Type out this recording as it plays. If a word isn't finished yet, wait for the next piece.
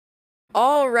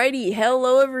Alrighty,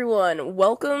 hello everyone.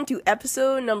 Welcome to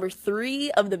episode number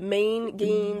 3 of the Main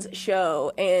Gains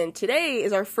Show. And today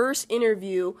is our first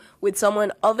interview with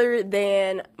someone other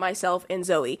than myself and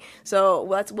Zoe. So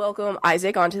let's welcome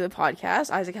Isaac onto the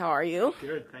podcast. Isaac, how are you?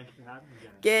 Good, thank you for having me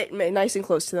again. Get nice and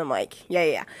close to the mic.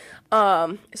 Yeah.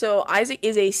 So Isaac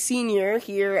is a senior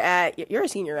here you're a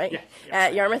senior, right? Yeah.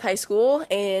 At Yarmouth High School,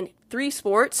 and 3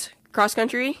 sports: cross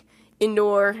country,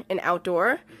 indoor, and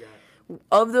outdoor.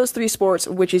 Of those 3 sports,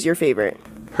 which is your favorite?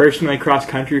 Personally, cross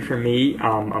country for me,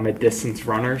 I'm a distance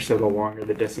runner, so the longer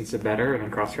the distance, the better. And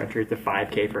then cross country is a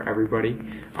 5K for everybody.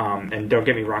 And don't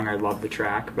get me wrong, I love the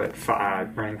track, but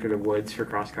running through the woods for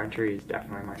cross country is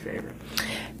definitely my favorite.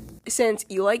 Since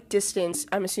you like distance,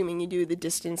 I'm assuming you do the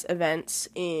distance events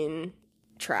in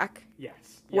track. Yes.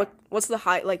 Yeah. What's the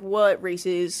what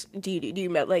races do you do? Do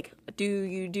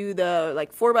you do the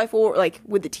 4x4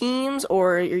 with the teams,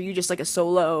 or are you just like a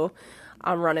solo?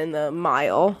 I'm running the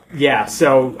mile. Yeah,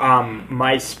 so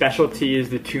my specialty is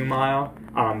the 2 mile,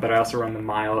 but I also run the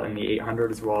mile and the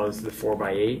 800 as well as the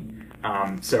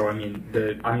 4x8. So I mean,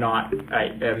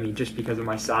 just because of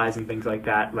my size and things like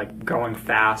that, like going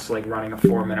fast, like running a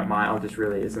 4-minute mile just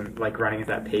really isn't, like running at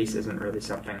that pace isn't really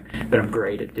something that I'm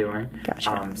great at doing.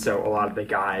 Gotcha. So a lot of the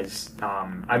guys,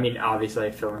 I mean, obviously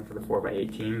I fill in for the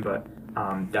 4x8 team, but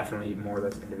definitely more of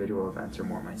those individual events are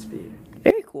more my speed.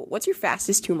 Very cool. What's your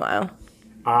fastest 2 mile?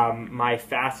 My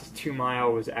fastest 2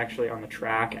 mile was actually on the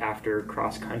track after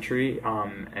cross country,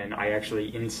 and I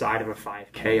actually, inside of a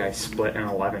 5K, I split an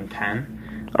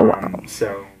 11:10. Oh, wow.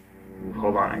 So,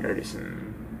 hold on, I gotta do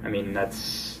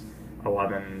that's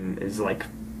 11 is like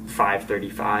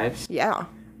 5:35. Yeah.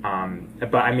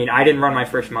 But I mean, I didn't run my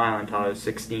first mile until I was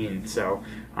 16, so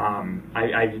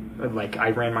I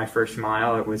ran my first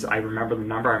mile. I remember the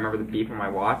number, I remember the beep on my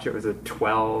watch. It was a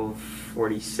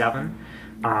 12:47.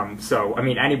 So, I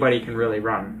mean, anybody can really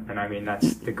run, and I mean,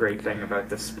 that's the great thing about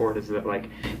this sport is that, like,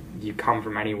 you come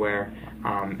from anywhere,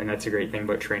 and that's a great thing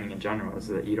about training in general, is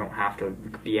that you don't have to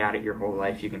be at it your whole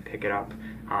life. You can pick it up,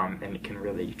 and it can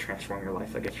really transform your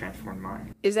life like it's transformed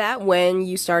mine. Is that when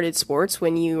you started sports,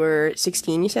 when you were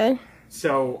 16, you said?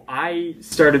 So, I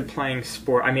started playing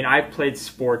sport. I mean, I've played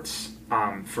sports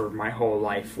for my whole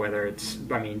life, whether it's,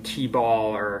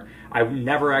 t-ball, or I've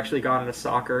never actually got into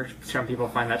soccer. Some people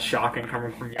find that shocking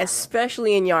coming from Yarmouth.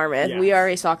 Especially in Yarmouth. Yes. We are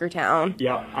a soccer town.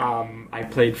 Yep. I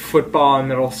played football in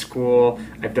middle school.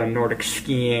 I've done Nordic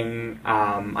skiing.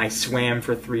 I swam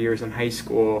for 3 years in high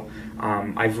school.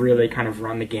 I've really kind of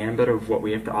run the gambit of what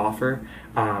we have to offer.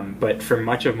 But for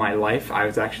much of my life, I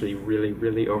was actually really,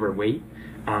 really overweight.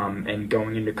 And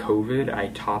going into COVID, I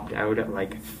topped out at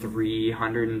like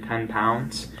 310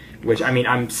 pounds, which, I mean,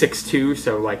 I'm 6'2",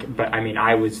 so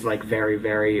I was like very,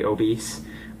 very obese,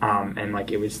 and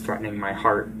like it was threatening my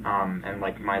heart, and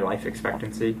like my life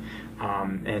expectancy.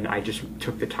 And I just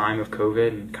took the time of COVID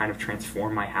and kind of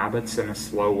transformed my habits in a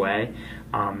slow way.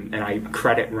 And I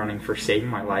credit running for saving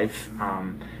my life,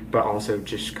 but also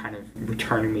just kind of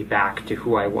returning me back to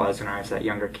who I was when I was that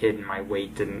younger kid and my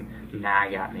weight didn't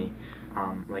nag at me.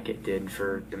 Like it did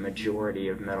for the majority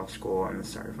of middle school and the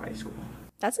start of high school.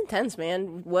 That's intense,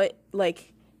 man.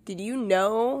 Did you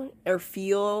know or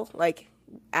feel like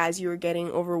as you were getting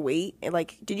overweight, and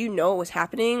did you know it was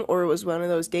happening, or it was one of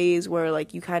those days where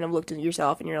like you kind of looked at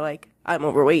yourself and you're like, I'm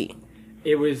overweight?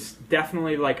 It was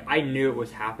definitely like, I knew it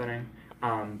was happening.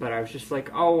 But I was just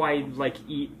like, I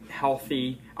eat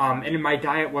healthy, and my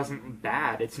diet wasn't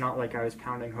bad. It's not like I was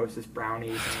pounding Hostess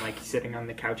brownies and sitting on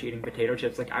the couch eating potato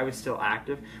chips. Like, I was still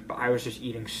active, but I was just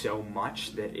eating so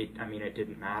much that it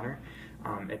didn't matter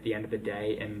at the end of the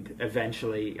day. And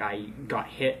eventually I got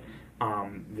hit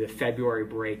the February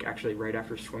break, actually right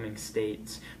after swimming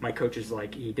states. My coach is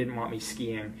like, he didn't want me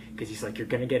skiing because he's like, you're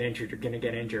gonna get injured.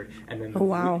 And then, oh,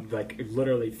 wow.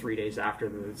 Literally 3 days after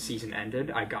the season ended,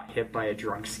 I got hit by a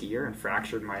drunk skier and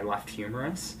fractured my left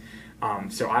humerus.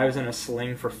 So I was in a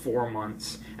sling for 4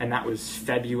 months, and that was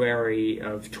February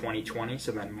of 2020.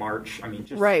 So then March,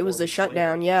 right, it was the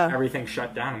shutdown. Yeah, everything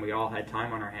shut down, and we all had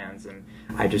time on our hands. And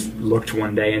I just looked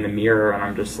one day in the mirror, and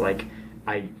I'm just like,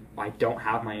 I don't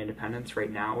have my independence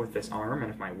right now with this arm,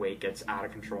 and if my weight gets out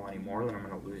of control anymore, then I'm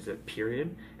going to lose it,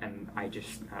 period. And I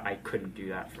couldn't do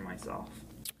that for myself.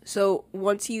 So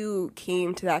once you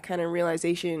came to that kind of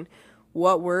realization,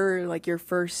 what were your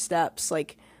first steps?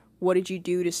 What did you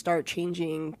do to start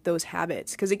changing those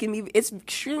habits? Because it's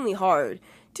extremely hard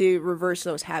to reverse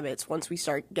those habits once we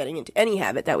start getting into any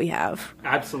habit that we have.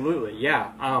 Absolutely,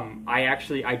 yeah.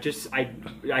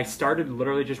 I started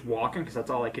literally just walking because that's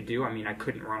all I could do. I mean, I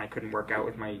couldn't run, I couldn't work out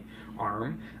with my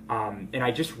arm, and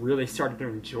I just really started to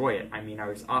enjoy it. I mean, I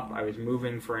was up, I was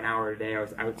moving for an hour a day, I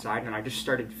was outside, and I just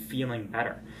started feeling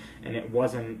better. And it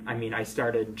wasn't, I mean, I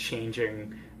started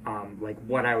changing like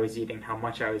what I was eating, how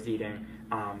much I was eating.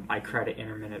 I credit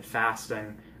intermittent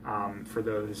fasting. For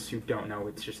those who don't know,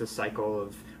 it's just a cycle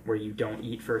of where you don't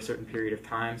eat for a certain period of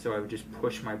time. So I would just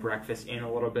push my breakfast in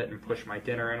a little bit and push my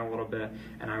dinner in a little bit,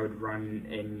 and I would run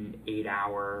an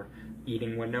 8-hour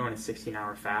eating window and a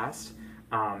 16-hour fast.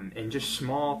 And just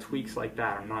small tweaks like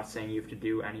that. I'm not saying you have to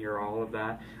do any or all of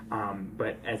that,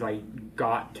 but as I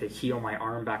got to heal my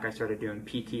arm back, I started doing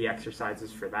PT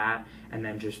exercises for that, and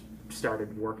then just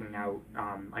started working out.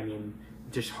 I mean,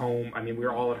 just home. I mean, we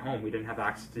were all at home. We didn't have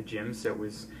access to gyms, so it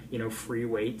was, free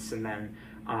weights. And then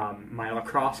my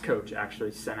lacrosse coach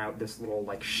actually sent out this little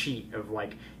sheet of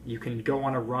you can go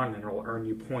on a run and it'll earn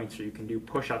you points, or you can do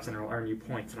push-ups and it'll earn you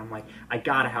points. And I'm like, I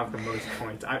gotta have the most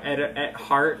points. At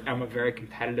heart, I'm a very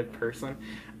competitive person,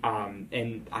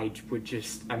 and I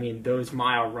would those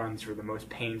mile runs were the most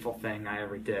painful thing I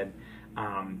ever did.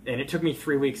 And it took me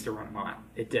 3 weeks to run a mile.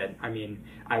 It did. I mean,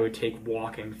 I would take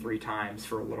walking 3 times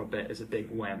for a little bit as a big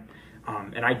win.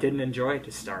 And I didn't enjoy it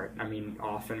to start. I mean,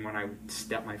 often when I would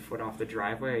step my foot off the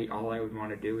driveway, all I would want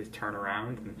to do is turn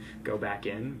around and go back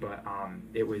in. But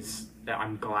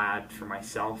I'm glad for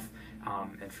myself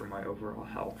and for my overall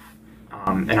health.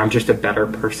 And I'm just a better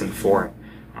person for it.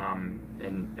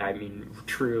 And I mean,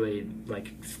 truly,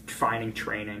 finding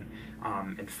training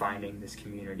and finding this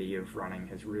community of running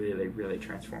has really, really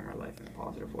transformed my life in a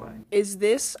positive way. Is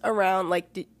this around,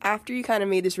 after you kind of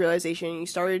made this realization and you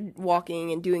started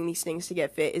walking and doing these things to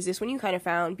get fit, is this when you kind of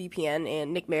found BPN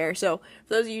and Nick Bare? So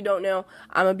for those of you who don't know,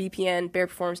 I'm a BPN, Bare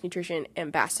Performance Nutrition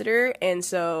Ambassador, and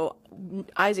so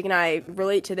Isaac and I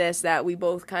relate to this, that we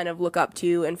both kind of look up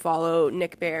to and follow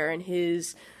Nick Bare and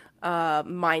his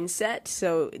mindset.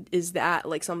 So is that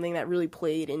something that really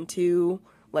played into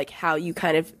how you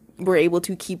kind of were able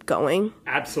to keep going?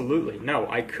 Absolutely. No,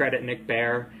 I credit Nick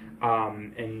Bare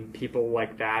and people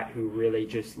like that who really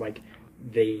just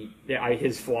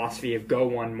his philosophy of go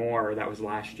one more, that was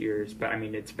last year's, but I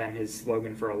mean, it's been his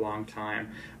slogan for a long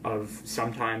time, of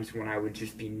sometimes when I would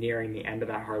just be nearing the end of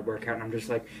that hard workout and I'm just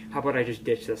like, how about I just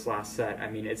ditch this last set? I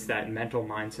mean, it's that mental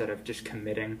mindset of just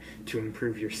committing to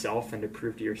improve yourself and to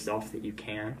prove to yourself that you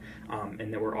can,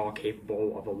 and that we're all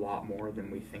capable of a lot more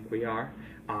than we think we are.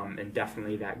 And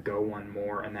definitely that go one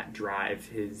more and that drive,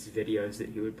 his videos that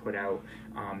he would put out,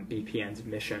 BPN's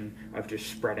mission of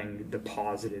just spreading the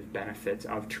positive benefits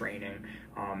of training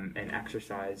and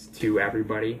exercise to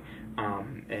everybody.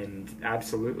 And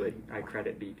absolutely, I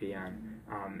credit BPN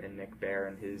and Nick Bare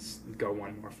and his go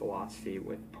one more philosophy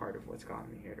with part of what's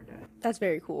gotten me here today. That's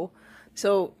very cool.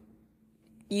 So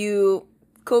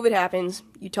COVID happens,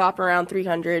 you top around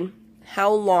 300.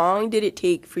 How long did it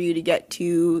take for you to get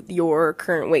to your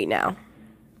current weight now?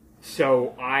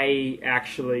 So I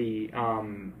actually,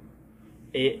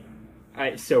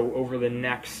 so over the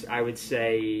next, I would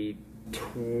say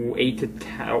 8 to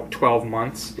 12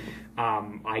 months,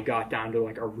 I got down to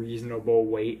a reasonable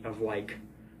weight of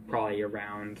probably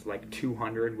around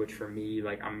 200, which for me,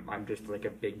 I'm just a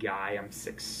big guy. I'm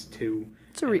 6'2".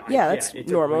 That's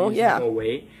normal. A reasonable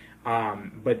weight.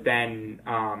 But then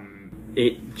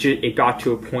it got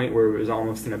to a point where it was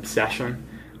almost an obsession,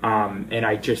 and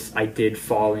I did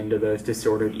fall into those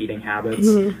disordered eating habits,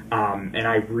 and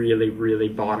I really, really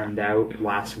bottomed out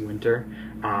last winter.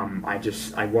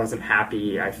 I wasn't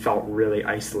happy. I felt really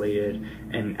isolated,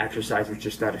 and exercise was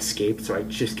just that escape, so I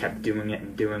just kept doing it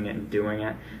and doing it and doing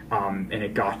it, and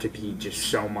it got to be just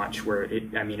so much where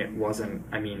it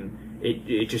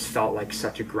just felt like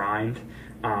such a grind.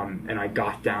 And I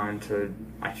got down to,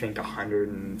 I think,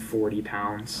 140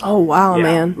 pounds. Oh, wow, yeah,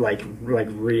 man.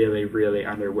 Really, really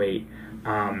underweight.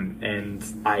 And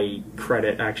I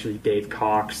credit actually Dave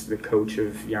Cox, the coach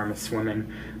of Yarmouth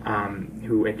Swimming,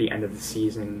 who at the end of the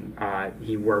season,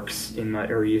 he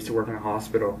used to work in the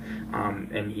hospital,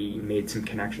 and he made some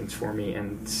connections for me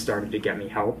and started to get me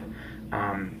help.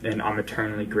 And I'm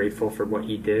eternally grateful for what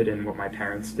he did and what my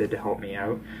parents did to help me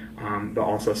out. But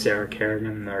also Sarah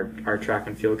Kerrigan, our track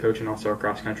and field coach and also our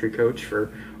cross country coach,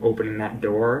 for opening that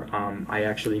door. I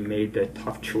actually made the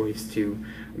tough choice to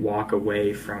walk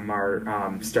away from our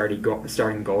starting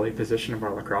goalie position of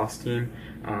our lacrosse team.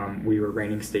 We were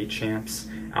reigning state champs,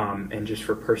 and just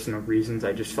for personal reasons,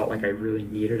 I just felt like I really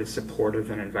needed a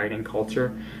supportive and inviting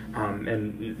culture.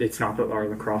 And it's not that our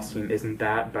lacrosse team isn't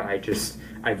that, but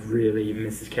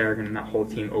Mrs. Kerrigan and that whole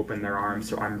team opened their arms,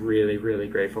 so I'm really, really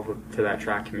grateful to that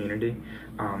track community,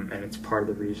 and it's part of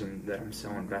the reason that I'm so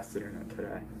invested in it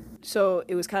today. So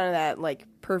it was kind of that like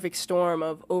perfect storm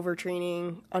of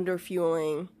overtraining,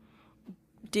 underfueling.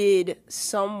 Did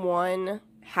someone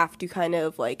have to kind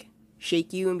of like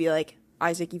shake you and be like,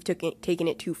 Isaac, you've taken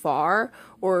it too far?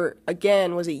 Or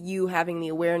again, was it you having the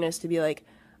awareness to be like,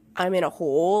 I'm in a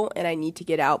hole and I need to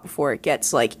get out before it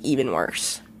gets like even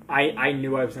worse? I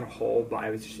knew I was in a hole, but I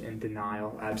was just in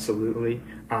denial, absolutely.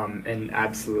 And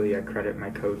absolutely, I credit my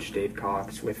coach, Dave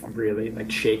Cox, with really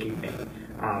like shaking me.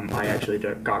 I actually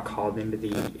got called into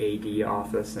the AD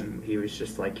office, and he was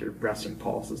just like, your resting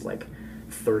pulse is like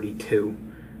 32.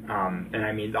 And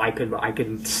I mean, I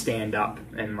could stand up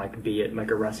and like be at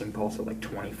like a resting pulse of like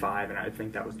 25, and I would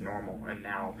think that was normal. And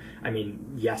now, I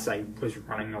mean, yes, I was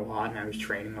running a lot and I was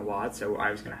training a lot, so I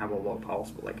was gonna have a low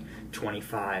pulse, but like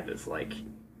 25 is like,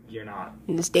 you're not.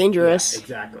 It's dangerous. Yeah,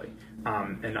 exactly.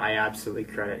 And I absolutely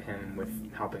credit him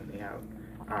with helping me out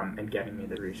and getting me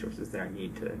the resources that I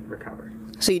need to recover.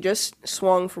 So you just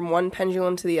swung from one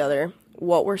pendulum to the other.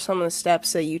 What were some of the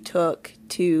steps that you took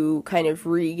to kind of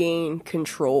regain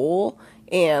control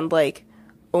and like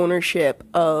ownership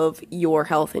of your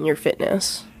health and your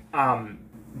fitness?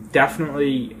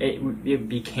 Definitely, it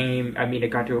became, I mean, it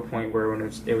got to a point where when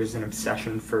it was an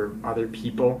obsession for other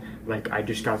people. Like, I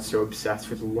just got so obsessed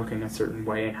with looking a certain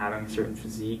way and having a certain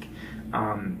physique,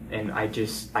 and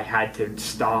I had to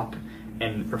stop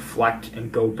and reflect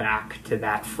and go back to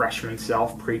that freshman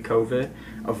self pre-COVID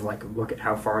of like, look at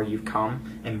how far you've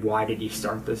come and why did you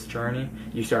start this journey?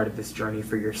 You started this journey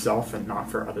for yourself and not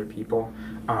for other people.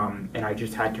 And I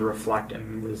just had to reflect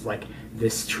and was like,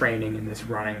 this training and this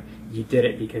running, you did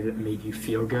it because it made you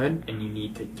feel good and you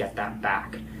need to get that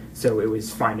back. So it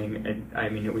was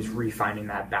refining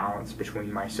that balance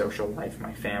between my social life,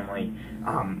 my family,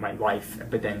 my life,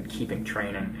 but then keeping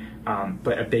training.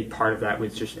 But a big part of that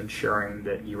was just ensuring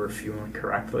that you were fueling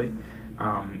correctly.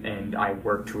 And I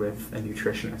worked with a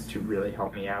nutritionist to really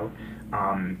help me out.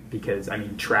 Because, I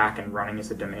mean, track and running is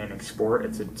a demanding sport.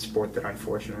 It's a sport that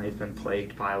unfortunately has been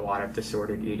plagued by a lot of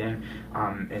disordered eating.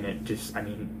 And it just, I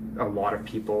mean, a lot of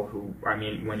people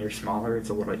when you're smaller, it's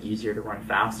a little easier to run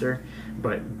faster,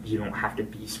 but you don't have to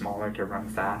be smaller to run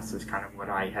fast is kind of what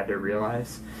I had to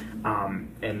realize.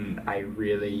 And I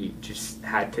really just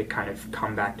had to kind of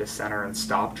come back to center and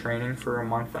stop training for a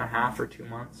month and a half or 2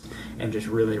 months and just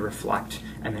really reflect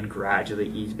and then gradually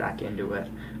ease back into it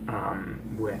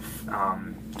with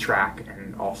track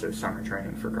and also summer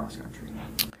training for cross country.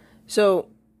 So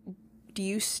do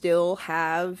you still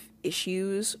have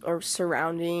issues or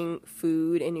surrounding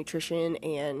food and nutrition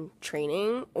and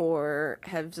training, or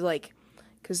have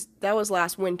because that was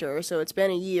last winter, so it's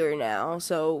been a year now,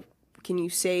 so can you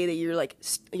say that you're like,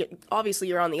 obviously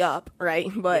you're on the up, right?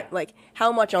 But yeah. Like,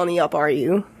 how much on the up are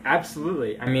you?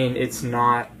 Absolutely. I mean, it's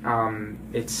not,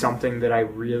 it's something that I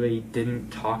really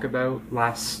didn't talk about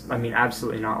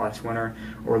absolutely not last winter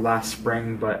or last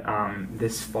spring, but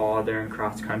this fall there in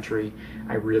cross country,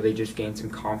 I really just gained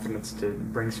some confidence to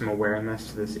bring some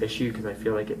awareness to this issue because I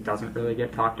feel like it doesn't really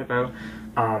get talked about.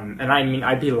 And I mean,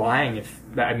 I'd be lying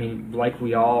like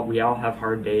we all have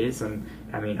hard days, and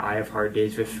I mean, I have hard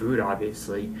days with food,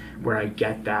 obviously, where I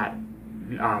get that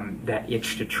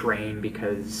itch to train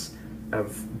because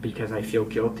I feel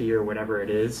guilty or whatever it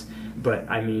is. But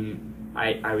I mean,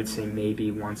 I would say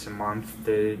maybe once a month.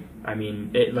 This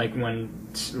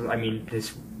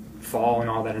fall and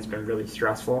all that has been really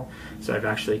stressful. So I've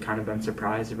actually kind of been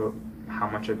surprised about how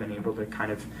much I've been able to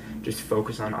kind of just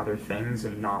focus on other things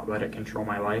and not let it control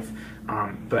my life.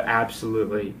 But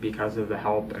absolutely, because of the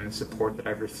help and the support that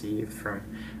I've received from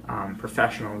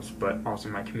professionals, but also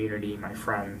my community, my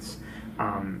friends,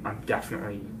 I'm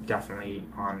definitely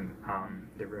on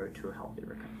the road to a healthy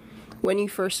recovery. When you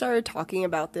first started talking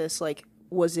about this, like,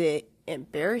 was it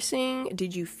embarrassing?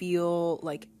 Did you feel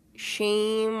like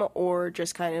shame, or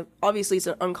just kind of, obviously it's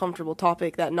an uncomfortable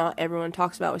topic that not everyone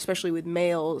talks about, especially with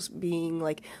males being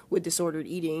like with disordered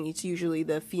eating, it's usually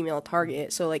the female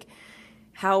target. So like,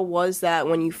 how was that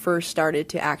when you first started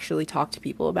to actually talk to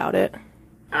people about it?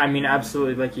 I mean,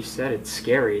 absolutely, like you said, it's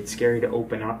scary. It's scary to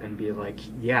open up and be like,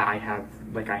 yeah, I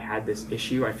had this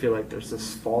issue. I feel like there's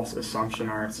this false assumption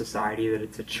in our society that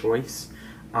it's a choice.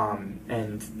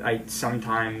 And I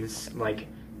sometimes,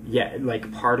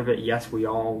 part of it, yes, we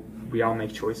all we all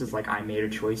make choices. Like, I made a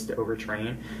choice to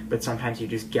overtrain, but sometimes you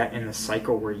just get in the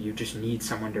cycle where you just need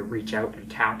someone to reach out and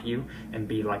tap you and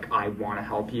be like, I want to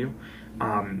help you.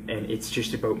 And it's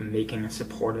just about making a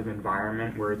supportive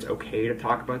environment where it's okay to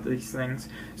talk about these things.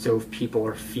 So if people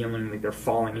are feeling like they're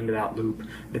falling into that loop,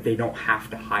 that they don't have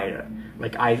to hide it.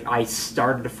 Like, I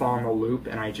started to fall in the loop,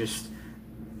 and I just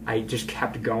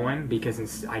kept going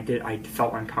because I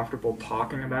felt uncomfortable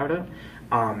talking about it.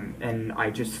 And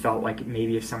I just felt like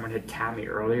maybe if someone had tapped me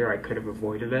earlier, I could have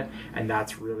avoided it. And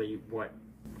that's really what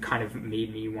kind of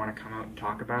made me want to come out and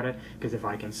talk about it, because if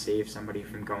I can save somebody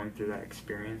from going through that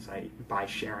experience by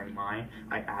sharing mine,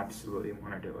 I absolutely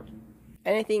want to do it.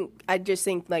 And I just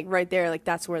think like right there, like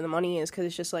that's where the money is, because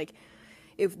it's just like,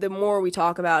 if the more we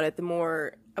talk about it, the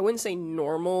more, I wouldn't say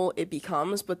normal it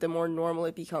becomes, but the more normal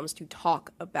it becomes to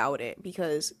talk about it,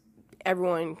 because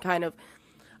everyone kind of,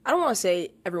 I don't want to say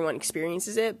everyone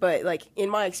experiences it, but like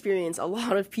in my experience, a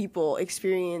lot of people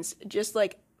experience just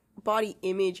like body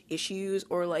image issues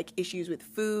or like issues with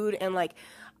food. And like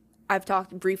I've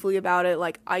talked briefly about it,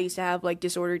 like I used to have like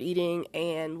disordered eating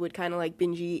and would kind of like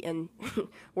binge eat and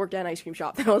worked at an ice cream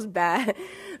shop. That was bad.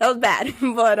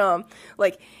 But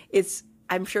like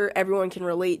I'm sure everyone can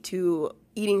relate to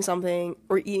eating something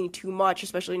or eating too much,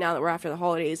 especially now that we're after the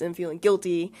holidays, and feeling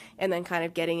guilty, and then kind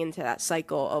of getting into that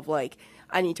cycle of like,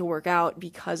 I need to work out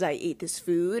because I ate this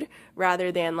food,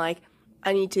 rather than like,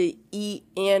 I need to eat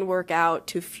and work out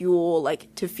to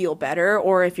feel better,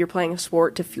 or if you're playing a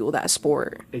sport, to fuel that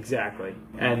sport. Exactly.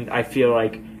 And I feel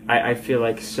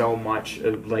like so much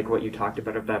of like what you talked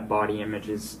about of that body image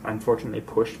is unfortunately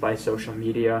pushed by social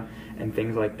media and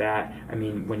things like that. I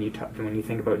mean, when you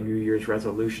think about New Year's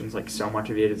resolutions, like so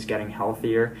much of it is getting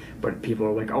healthier, but people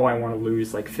are like, oh, I want to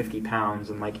lose like 50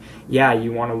 pounds. And like, yeah,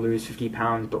 you want to lose 50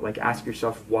 pounds, but like ask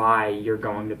yourself why you're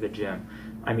going to the gym.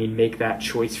 I mean, make that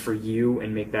choice for you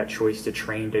and make that choice to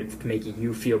train to make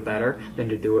you feel better than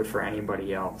to do it for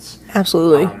anybody else.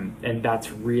 Absolutely. And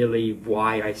that's really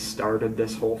why I started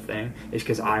this whole thing, is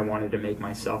because I wanted to make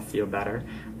myself feel better.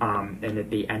 And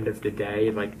at the end of the day,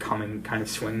 like kind of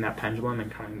swinging that pendulum and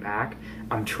coming back,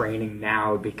 I'm training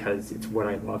now because it's what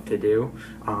I love to do.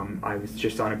 I was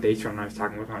just on a base run and I was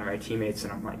talking with one of my teammates,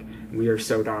 and I'm like, we are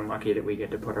so darn lucky that we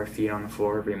get to put our feet on the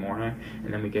floor every morning,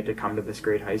 and then we get to come to this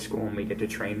great high school and we get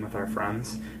to train with our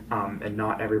friends. And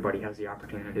not everybody has the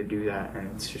opportunity to do that,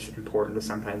 and it's just important to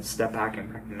sometimes step back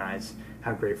and recognize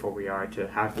how grateful we are to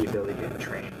have the ability to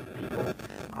train people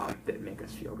that make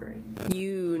us feel great.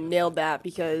 You nailed that,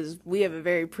 because we have a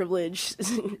very privileged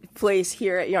place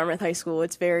here at Yarmouth High School.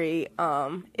 It's very,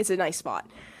 it's a nice spot.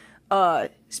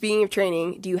 Speaking of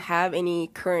training, do you have any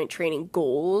current training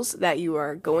goals that you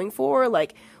are going for?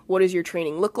 Like, what does your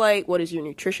training look like? What does your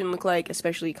nutrition look like,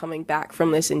 especially coming back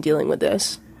from this and dealing with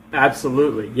this?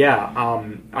 Absolutely, yeah.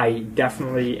 I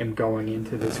definitely am going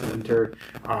into this winter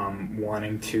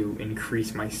wanting to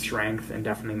increase my strength and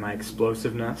definitely my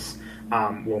explosiveness,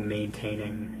 while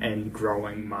maintaining and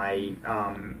growing my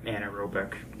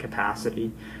anaerobic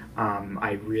capacity.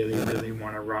 I really, really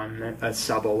want to run a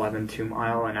sub-11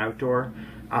 2-mile and outdoor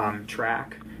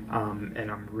track,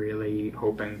 and I'm really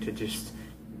hoping to just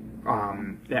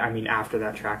after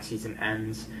that track season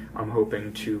ends, I'm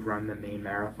hoping to run the main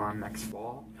marathon next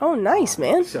fall. Oh, nice,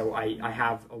 man. So I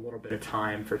have a little bit of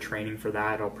time for training for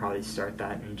that. I'll probably start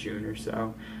that in June or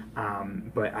so.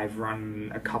 But I've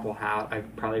run I've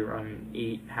probably run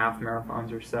 8 half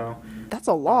marathons or so. That's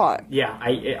a lot. Yeah,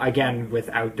 again, with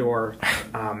outdoor,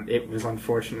 it was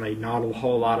unfortunately not a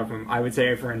whole lot of them. I would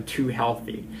say I've run 2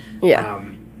 healthy. Yeah.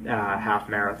 Half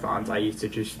marathons. I used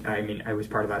to I was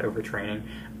part of that overtraining,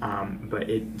 but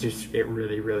it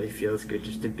really, really feels good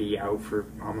just to be out for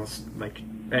almost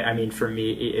for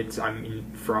me,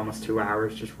 for almost 2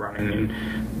 hours just running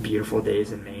in beautiful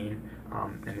days in Maine,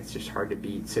 and it's just hard to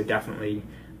beat. So definitely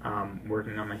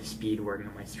working on my speed, working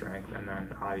on my strength, and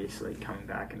then obviously coming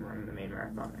back and running the main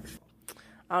marathon next fall.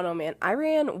 I don't know, man. I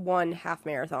ran 1 half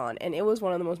marathon, and it was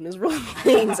one of the most miserable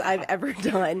things I've ever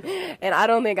done. And I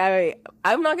don't think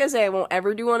I'm not going to say I won't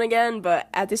ever do one again, but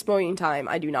at this point in time,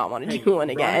 I do not want to do one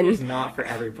again. Running is not for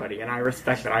everybody, and I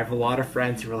respect that. I have a lot of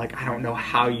friends who are like, I don't know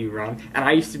how you run. And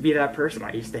I used to be that person.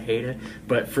 I used to hate it.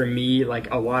 But for me,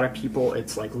 like a lot of people,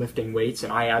 it's like lifting weights,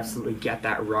 and I absolutely get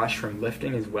that rush from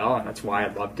lifting as well, and that's why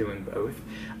I love doing both.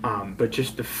 But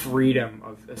just the freedom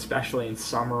of, especially in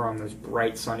summer on those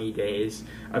bright sunny days,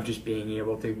 of just being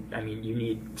able to, you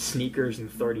need sneakers in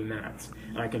 30 minutes,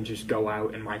 and I can just go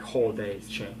out and my whole day is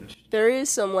changed. There is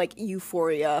some like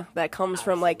euphoria that comes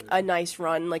from like a nice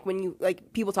run. Like when you,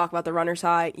 like people talk about the runner's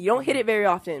high, you don't hit it very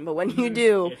often, but when you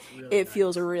do, it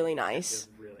feels really nice. It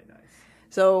feels really nice.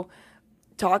 So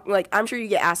I'm sure you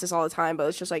get asked this all the time, but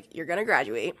it's just like, you're going to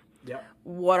graduate. Yep.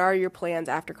 What are your plans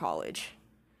after college?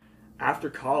 After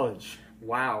college,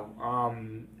 wow.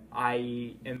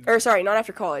 I am. Or sorry, not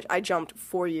after college. I jumped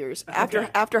 4 years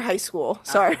after high school.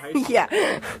 Sorry. After high school.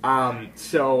 Yeah.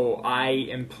 So I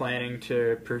am planning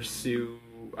to pursue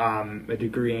a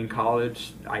degree in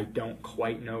college. I don't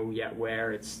quite know yet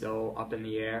where. It's still up in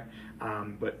the air.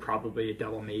 But probably a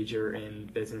double major in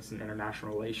business and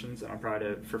international relations, and I'll try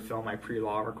to fulfill my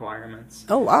pre-law requirements.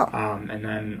 Oh, wow. And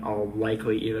then I'll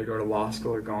likely either go to law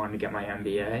school or go on to get my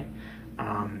MBA.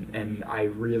 And I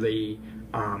really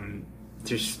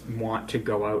just want to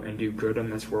go out and do good in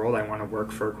this world. I want to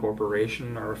work for a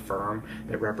corporation or a firm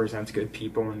that represents good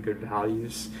people and good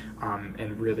values,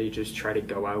 and really just try to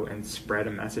go out and spread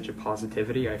a message of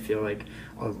positivity. I feel like,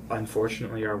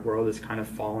 unfortunately, our world has kind of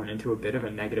fallen into a bit of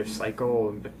a negative cycle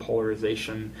of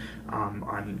polarization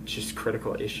on just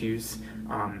critical issues,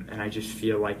 and I just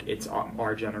feel like it's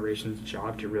our generation's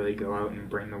job to really go out and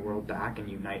bring the world back and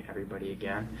unite everybody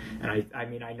again. And I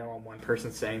mean, I know I'm one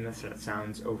person saying this and it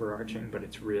sounds overarching, but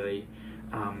it's really,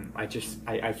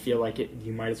 I feel like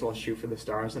you might as well shoot for the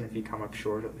stars, and if you come up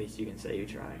short, at least you can say you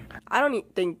tried. I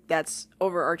don't think that's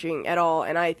overarching at all,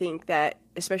 and I think that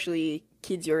especially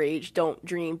kids your age don't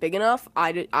dream big enough.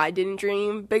 I didn't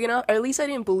dream big enough, or at least I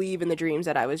didn't believe in the dreams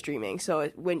that I was dreaming. So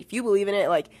if you believe in it,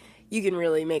 like, you can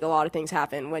really make a lot of things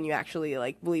happen when you actually,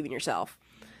 like, believe in yourself.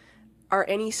 Are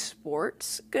any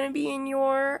sports going to be in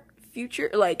your future,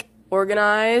 like,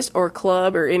 organized or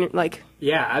club or in, like?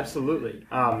 Yeah, absolutely.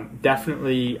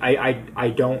 Definitely.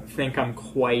 I don't think I'm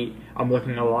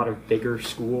looking at a lot of bigger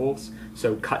schools,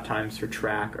 so cut times for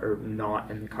track are not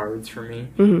in the cards for me,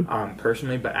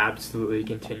 personally, but absolutely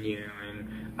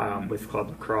continuing with club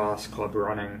lacrosse, club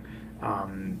running,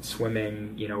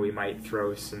 swimming. We might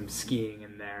throw some skiing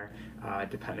in there,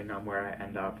 depending on where I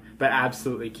end up. But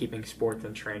absolutely keeping sports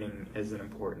and training is an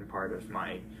important part of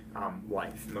my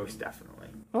life, most definitely.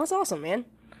 Well, that's awesome, man.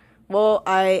 Well,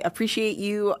 I appreciate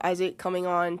you, Isaac, coming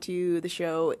on to the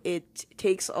show. It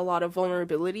takes a lot of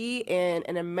vulnerability and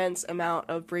an immense amount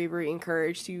of bravery and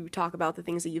courage to talk about the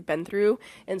things that you've been through.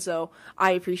 And so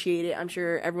I appreciate it. I'm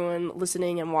sure everyone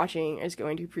listening and watching is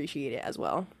going to appreciate it as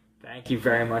well. Thank you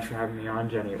very much for having me on,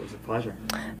 Jenny. It was a pleasure.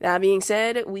 That being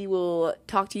said, we will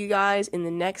talk to you guys in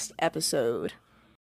the next episode.